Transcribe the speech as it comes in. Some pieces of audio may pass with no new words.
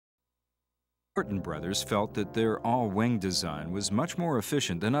Horten brothers felt that their all-wing design was much more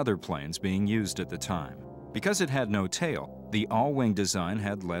efficient than other planes being used at the time. Because it had no tail, the all-wing design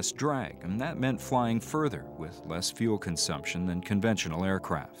had less drag, and that meant flying further with less fuel consumption than conventional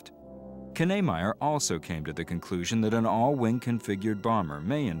aircraft. Knemeyer also came to the conclusion that an all-wing configured bomber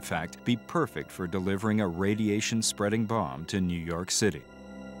may in fact be perfect for delivering a radiation-spreading bomb to New York City.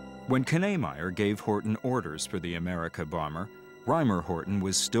 When Knemeyer gave Horten orders for the America bomber, Reimer Horten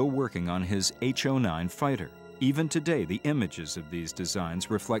was still working on his Ho-18a fighter. Even today, the images of these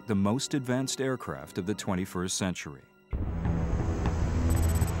designs reflect the most advanced aircraft of the 21st century.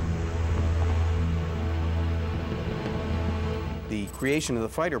 The creation of the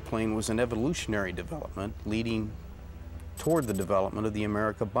fighter plane was an evolutionary development leading toward the development of the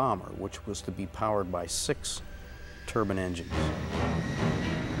America bomber, which was to be powered by 6 turbine engines.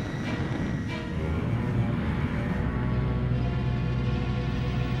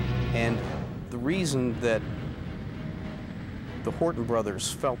 And the reason that the Horten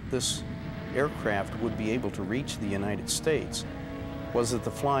brothers felt this aircraft would be able to reach the United States was that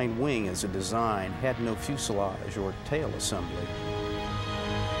the flying wing as a design had no fuselage or tail assembly.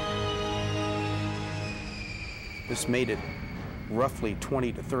 This made it roughly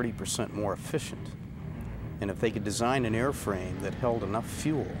 20 to 30% more efficient. And if they could design an airframe that held enough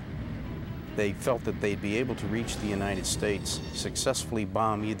fuel, they felt that they'd be able to reach the United States, successfully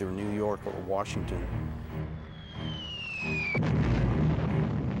bomb either New York or Washington,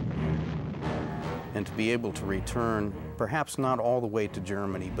 and to be able to return, perhaps not all the way to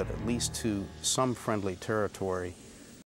Germany, but at least to some friendly territory